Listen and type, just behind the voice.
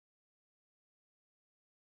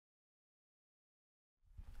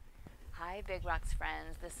Hi Big Rocks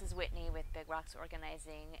friends, this is Whitney with Big Rocks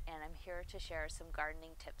Organizing, and I'm here to share some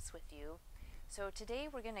gardening tips with you. So today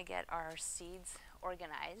we're going to get our seeds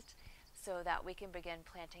organized so that we can begin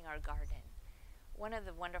planting our garden. One of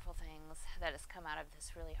the wonderful things that has come out of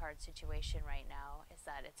this really hard situation right now is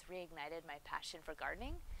that it's reignited my passion for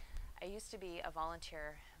gardening. I used to be a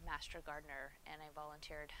volunteer master gardener, and I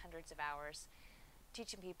volunteered hundreds of hours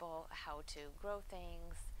teaching people how to grow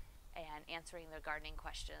things and answering their gardening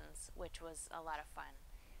questions, which was a lot of fun.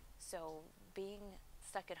 So being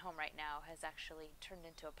stuck at home right now has actually turned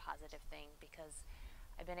into a positive thing because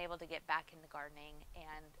I've been able to get back into gardening,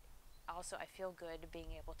 and also I feel good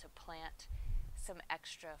being able to plant some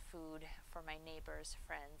extra food for my neighbors,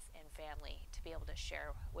 friends, and family to be able to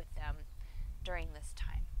share with them during this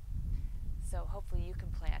time. So hopefully you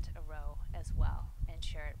can plant a row as well and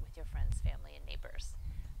share it with your friends, family, and neighbors.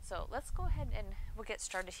 So let's go ahead and we'll get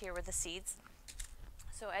started here with the seeds.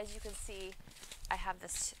 So as you can see, I have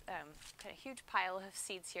this kind of huge pile of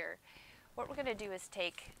seeds here. What we're going to do is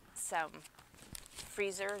take some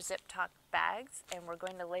freezer zip top bags, and we're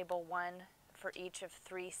going to label one for each of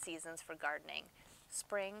 3 seasons for gardening: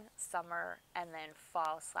 spring, summer, and then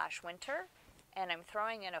fall/winter. And I'm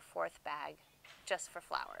throwing in a 4th bag just for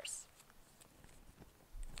flowers.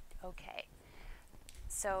 Okay,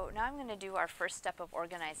 so now I'm going to do our first step of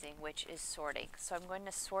organizing, which is sorting. So I'm going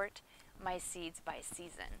to sort my seeds by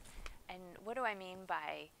season. And what do I mean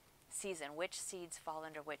by season? Which seeds fall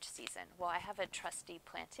under which season? Well, I have a trusty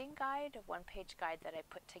planting guide, a 1-page guide that I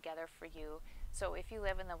put together for you. So if you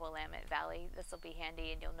live in the Willamette Valley, this will be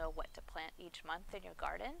handy and you'll know what to plant each month in your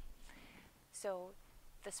garden. So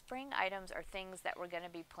the spring items are things that we're going to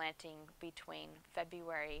be planting between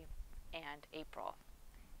February and April.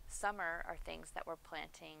 Summer are things that we're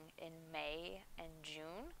planting in May and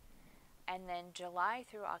June. And then July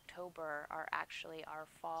through October are actually our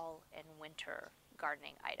fall and winter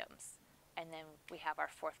gardening items. And then we have our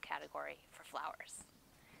 4th category for flowers.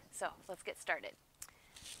 So let's get started.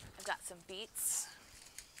 I've got some beets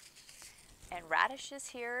and radishes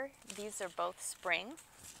here. These are both spring.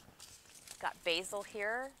 Got basil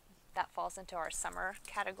here. That falls into our summer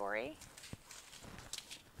category.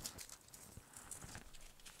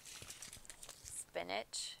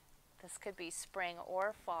 Spinach. This could be spring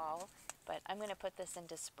or fall, but I'm going to put this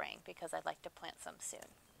into spring because I'd like to plant some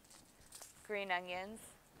soon. Green onions.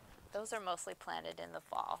 Those are mostly planted in the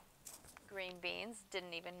fall. Green beans.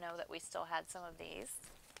 Didn't even know that we still had some of these.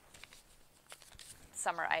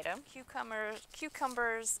 Summer item.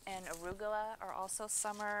 Cucumbers and arugula are also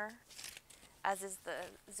summer, as is the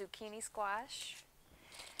zucchini squash.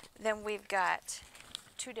 Then we've got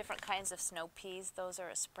 2 different kinds of snow peas. Those are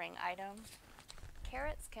a spring item.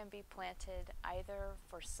 Carrots can be planted either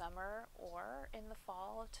for summer or in the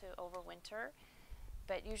fall to overwinter,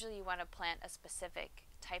 but usually you want to plant a specific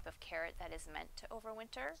type of carrot that is meant to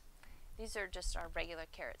overwinter. These are just our regular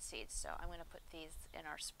carrot seeds, so I'm going to put these in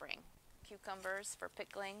our spring. Cucumbers for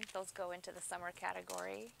pickling, those go into the summer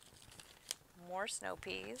category. More snow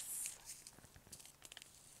peas.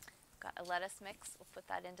 Got a lettuce mix, we'll put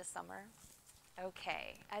that into summer.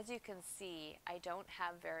 Okay, as you can see, I don't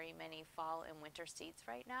have very many fall and winter seeds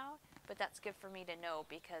right now, but that's good for me to know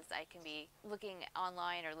because I can be looking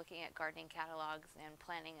online or looking at gardening catalogs and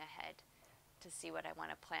planning ahead to see what I want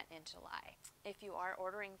to plant in July. If you are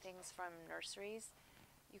ordering things from nurseries,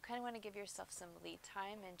 you kind of want to give yourself some lead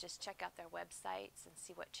time and just check out their websites and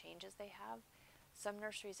see what changes they have. Some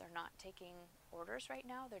nurseries are not taking orders right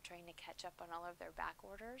now. They're trying to catch up on all of their back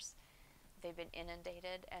orders. They've been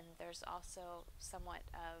inundated, and there's also somewhat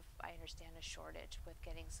of, I understand, a shortage with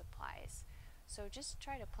getting supplies. So just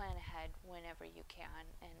try to plan ahead whenever you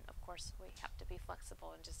can, and of course we have to be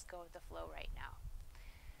flexible and just go with the flow right now.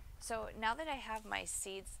 So now that I have my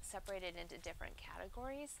seeds separated into different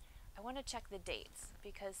categories, I want to check the dates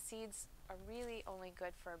because seeds are really only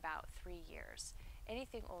good for about 3 years.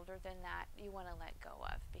 Anything older than that you want to let go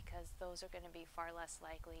of because those are going to be far less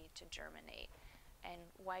likely to germinate. And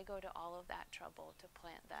why go to all of that trouble to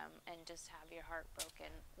plant them and just have your heart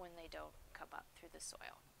broken when they don't come up through the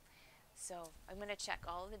soil? So I'm going to check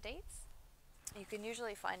all of the dates. You can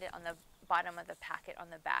usually find it on the bottom of the packet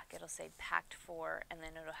on the back. It'll say packed for, and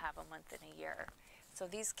then it'll have a month and a year. So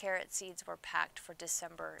these carrot seeds were packed for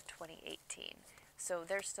December 2018. So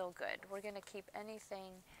they're still good. We're going to keep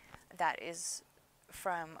anything that is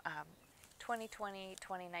from 2020,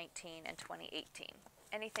 2019, and 2018.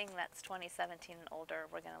 Anything that's 2017 and older,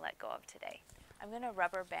 we're going to let go of today. I'm going to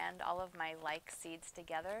rubber band all of my like seeds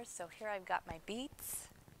together. So here I've got my beets,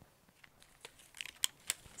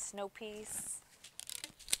 snow peas,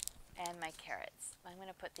 and my carrots. I'm going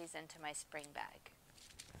to put these into my spring bag.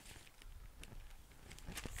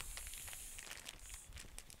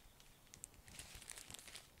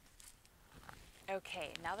 Okay,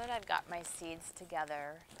 now that I've got my seeds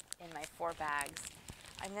together in my 4 bags,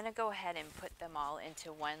 I'm going to go ahead and put them all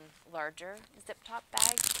into one larger zip top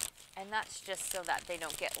bag, and that's just so that they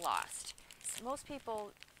don't get lost. So most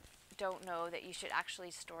people don't know that you should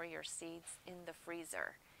actually store your seeds in the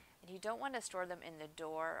freezer. And you don't want to store them in the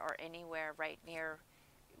door or anywhere right near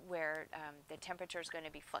where the temperature is going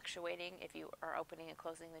to be fluctuating if you are opening and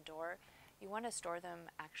closing the door. You want to store them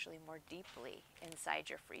actually more deeply inside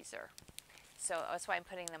your freezer. So that's why I'm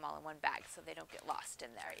putting them all in one bag so they don't get lost in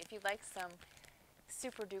there. If you'd like some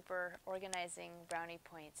super duper organizing brownie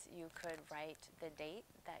points, you could write the date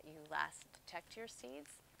that you last checked your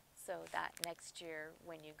seeds so that next year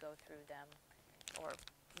when you go through them, or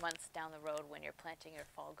months down the road when you're planting your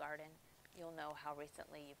fall garden, you'll know how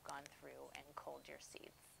recently you've gone through and culled your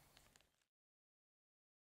seeds.